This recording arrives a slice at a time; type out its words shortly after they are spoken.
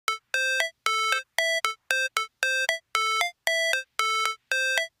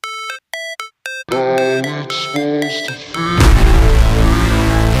supposed to feel?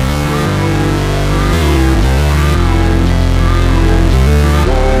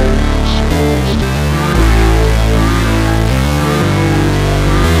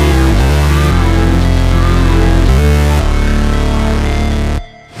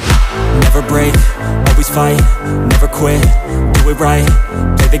 Never break, always fight, never quit, do it right,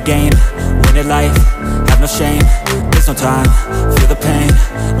 play the game, win it life, have no shame, there's no time, feel the pain,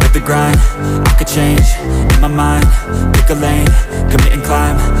 live the grind, I could change, in my mind, pick a lane, commit and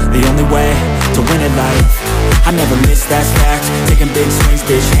climb, the only way to win it life. I never miss, that's fact, taking big swings,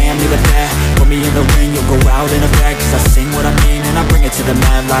 bitch, hand me the bat, put me in the ring, you'll go out in a bag, cause I sing what I mean and I bring it to the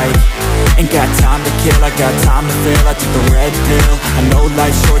mad light. Ain't got time to kill, I got time to feel, I took the red pill, I know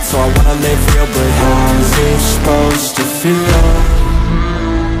life's short so I wanna live real, but how's it supposed to feel?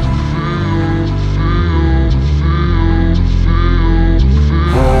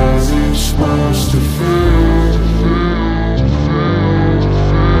 How's it supposed to feel?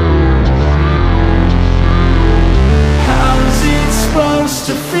 How's it supposed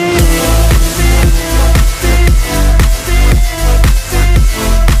to feel?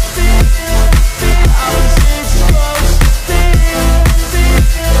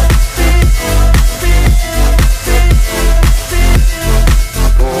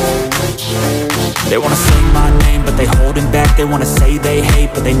 They wanna say my name, but they holding back. They wanna say they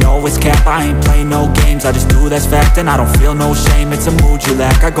hate, but they know it's cap. I ain't play no games, I just do, that's fact. And I don't feel no shame, it's a mood you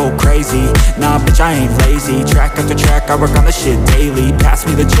lack. I go crazy, nah bitch I ain't lazy. Track after track, I work on this shit daily. Pass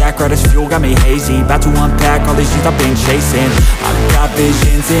me the jack, right as fuel, got me hazy. About to unpack all these things I've been chasing. I've got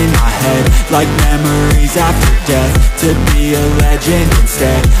visions in my head, like memories after death. To be a legend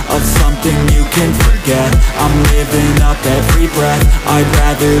instead of something you can forget. I'm living up every breath, I'd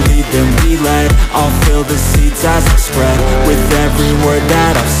rather lead than be led. I'll fill the seats as I spread with every word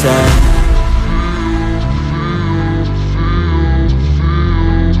that I've said.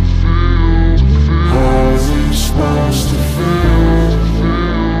 How's it supposed to feel?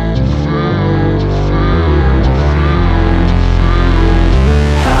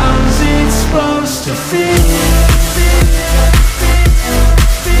 How's it supposed to feel?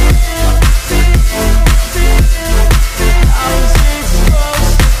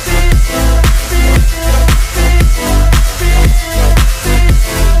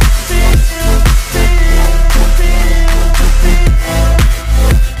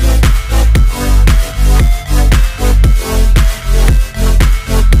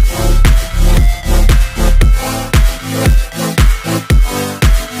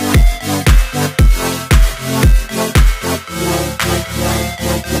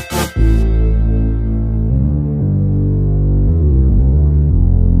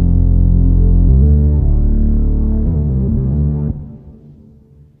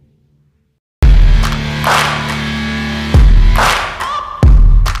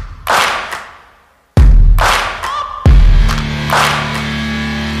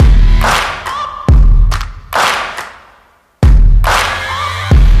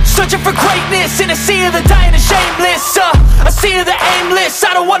 Searching for greatness in a sea of the dying and shameless, a sea of the aimless.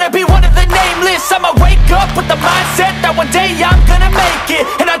 I don't wanna be one of the nameless. I'ma wake up with the mindset that one day I'm gonna make it.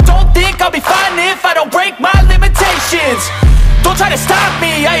 And I don't think I'll be fine if I don't break my limitations. Don't try to stop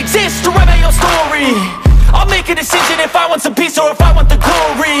me, I exist to write my own story. I'll make a decision if I want some peace or if I want the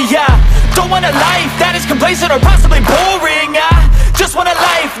glory. Yeah, don't want a life that is complacent or possibly boring. I just want a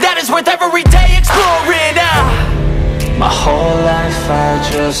life that is worth every day exploring. My whole life I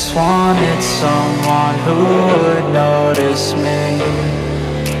just wanted someone who would notice me.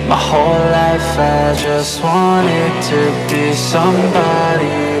 My whole life I just wanted to be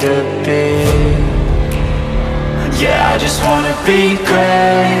somebody to be. Yeah, I just wanna be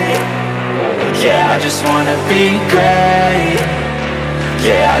great. Yeah, I just wanna be great.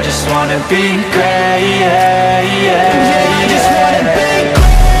 Yeah, I just wanna be great. Yeah, I just wanna be great.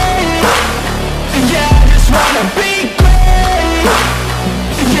 Yeah, I just wanna be great.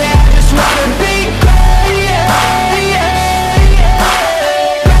 Yeah, I just wanna be great. Yeah,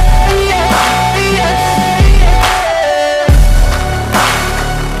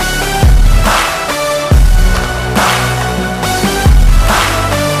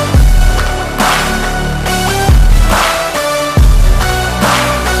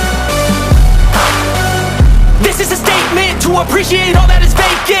 this is a statement to appreciate all that is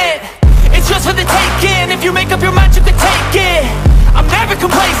vacant. It's just for the taking. If you make up your mind, you can take it. I'm never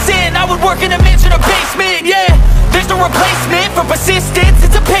complacent, I would work in a mansion or basement, yeah. There's no replacement for persistence,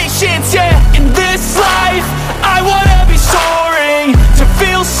 it's a patience, yeah. In this life, I wanna be soaring, to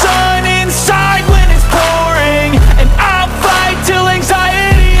feel sun inside when it's pouring. And I'll fight till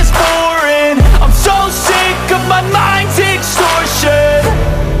anxiety is foreign. I'm so sick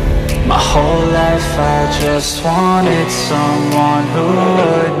someone who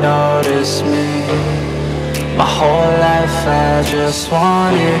would notice me. My whole life I just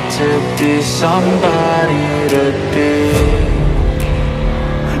wanted to be somebody to be.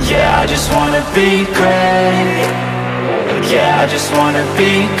 Yeah, I just wanna be great. Yeah, I just wanna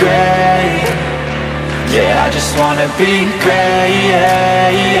be great. Yeah, I just wanna be great. Yeah,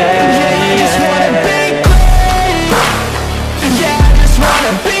 yeah, yeah, I just wanna be great. Yeah, I just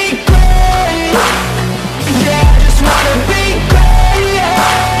wanna be great. Yeah, I just wanna be great. Yeah,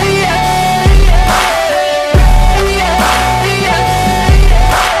 yeah.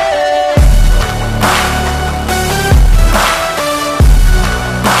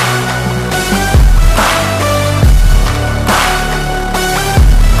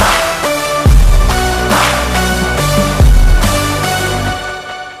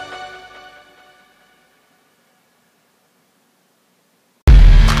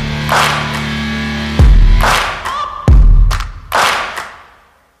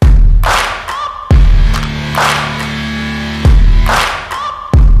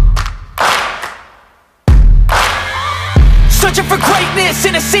 Searching for greatness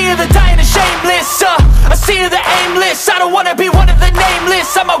in a sea of the dying and shameless, a sea of the aimless. I don't wanna be one of the nameless.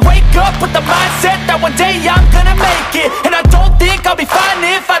 I'ma wake up with the mindset that one day I'm gonna make it. And I don't think I'll be fine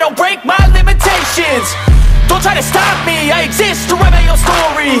if I don't break my limitations. Don't try to stop me, I exist to write my own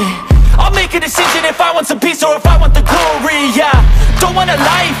story. I'll make a decision if I want some peace or if I want the glory. Yeah, don't want a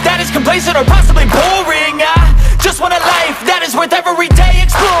life that is complacent or possibly boring. I just want a life that is worth every day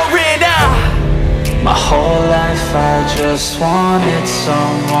exploring. My whole life I just wanted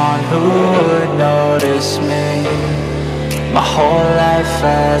someone who would notice me. My whole life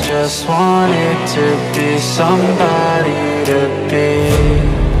I just wanted to be somebody to be.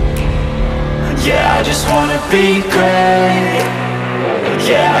 Yeah, I just wanna be great.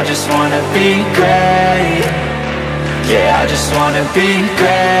 Yeah, I just wanna be great. Yeah, I just wanna be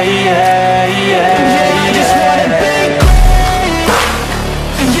great. Yeah, yeah, yeah, I just wanna be great.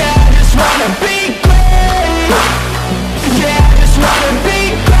 Yeah, I just wanna be great. Yeah, I just wanna be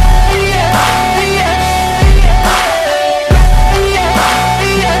great. Yeah, yeah, yeah, yeah,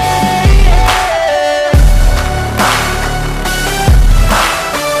 yeah.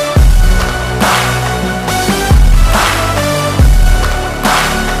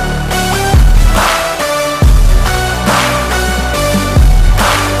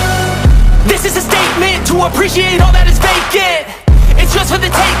 This is a statement to appreciate all that is vacant. It's just for the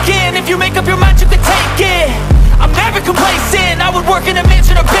taking. If you make up your mind, you can take it. I'm never complacent. I would work in a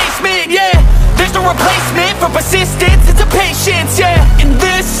mansion or basement, yeah. There's no replacement for persistence, it's a patience, yeah. In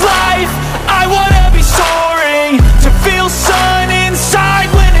this life, I wanna be soaring, to feel sun inside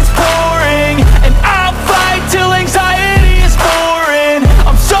when it's pouring. And I'll fight till anxiety is foreign.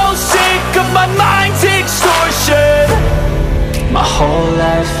 I'm so sick of my mind's extortion. My whole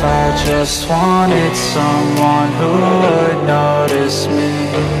life I just wanted someone who would notice me.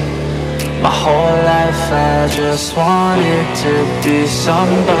 My whole life I just wanted to be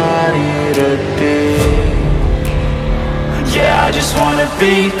somebody to be. Yeah, I just wanna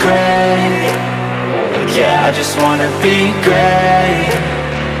be great. Yeah, I just wanna be great.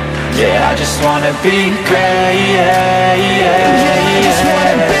 Yeah, I just wanna be great. Yeah, yeah, yeah, I just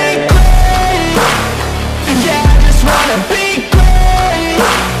wanna be great. Yeah, I just wanna be great.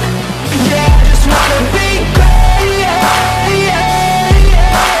 Yeah, I just wanna be great. Yeah, yeah.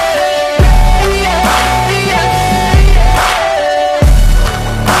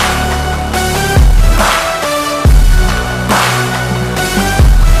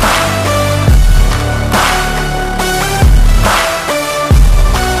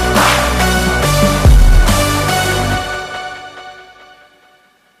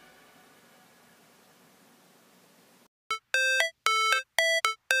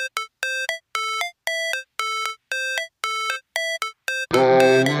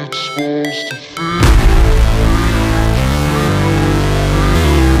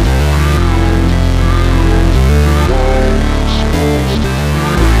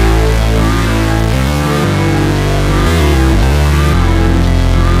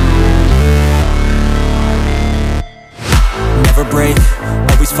 Never break,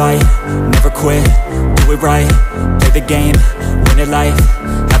 always fight, never quit, do it right, play the game, win it life,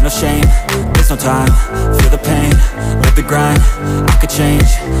 have no shame, there's no time, feel the pain, live the grind, I could change,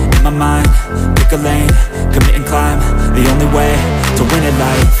 in my mind, pick a lane, commit and climb, the only way to win at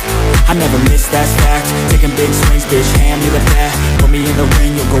life. I never miss, that's fact, taking big swings, bitch, hand me the bat, put me in the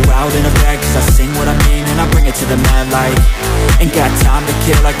ring, you'll go out in a bag, cause I sing what I mean and I bring it to the mad light. Ain't got time to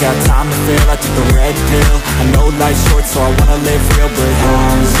kill, I got time to feel, I took the red pill, I know life's short so I wanna live real, but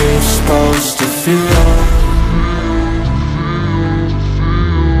how's it supposed to feel?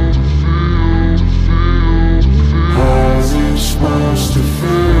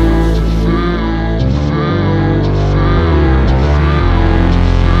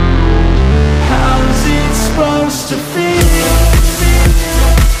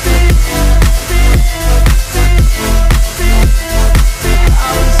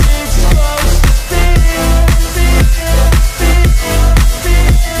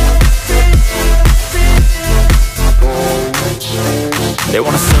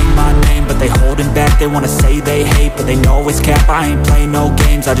 say my name, but they holding back. They wanna say they hate, but they know it's cap. I ain't play no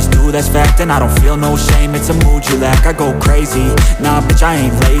games, I just do that's fact. And I don't feel no shame, it's a mood you lack. I go crazy, nah bitch I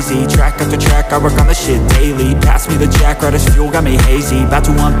ain't lazy. Track after track, I work on the shit daily. Pass me the jack, right as fuel, got me hazy. About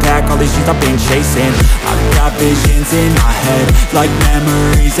to unpack all these things I've been chasing. I've got visions in my head, like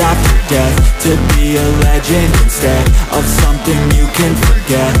memories after death. To be a legend instead of something you can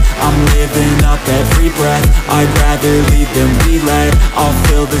forget. I'm living up every breath, I'd rather lead than be led. I'll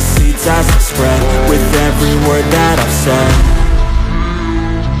fill the seats as I spread, with every word that I've said.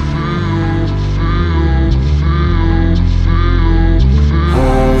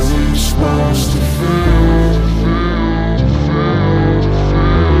 How's it supposed to feel?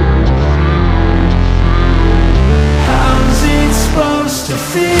 How's it supposed to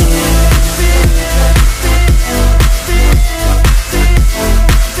feel?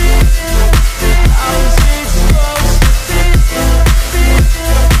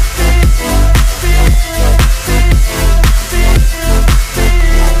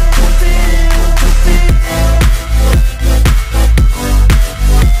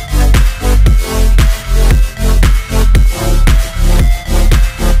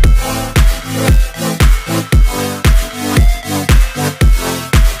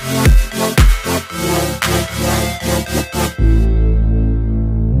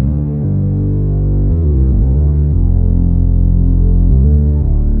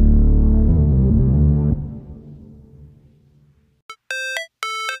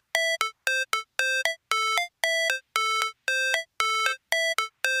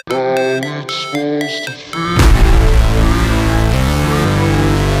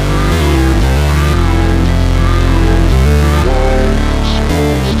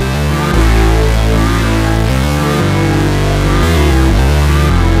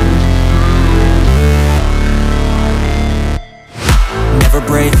 Never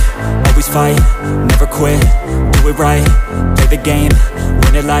break, always fight, never quit, do it right, play the game,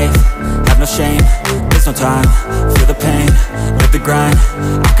 win it life, have no shame, there's no time, feel the pain, live the grind,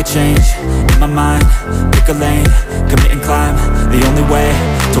 I could change, in my mind, pick a lane, commit and climb, the only way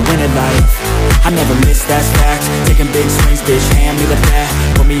to win it life. I never miss, that's fact, taking big swings, bitch, hand me the bat,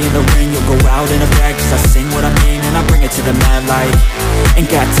 put me in the ring, you'll go out in a bag, cause I sing what I mean and I bring it to the mad light. Ain't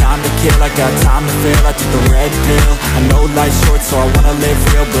got time to kill, I got time to feel, I took the red pill, I know life's short so I wanna live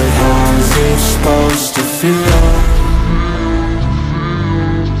real, but how's it supposed to feel?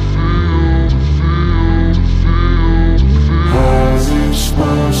 How's it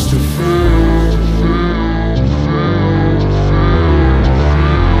supposed to feel?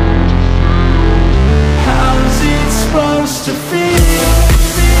 How's it supposed to feel?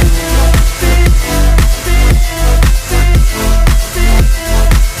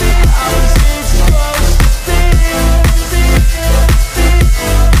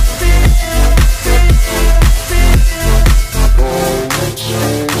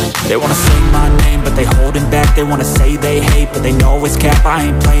 They wanna say my name, but they holding back. They wanna say they hate, but they know it's cap. I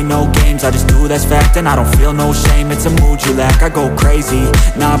ain't play no games, I just do that's fact. And I don't feel no shame, it's a mood you lack. I go crazy,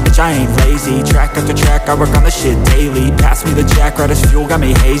 nah bitch I ain't lazy. Track after track, I work on the shit daily. Pass me the jack, right as fuel, got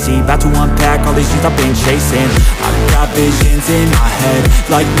me hazy. About to unpack all these things I've been chasing. I've got visions in my head,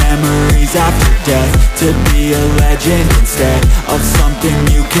 like memories after death. To be a legend instead of something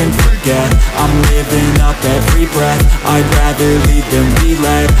you can forget. I'm living up every breath, I'd rather lead than be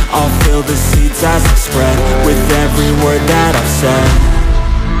led. I'll fill the seats as I spread, with every word that I've said.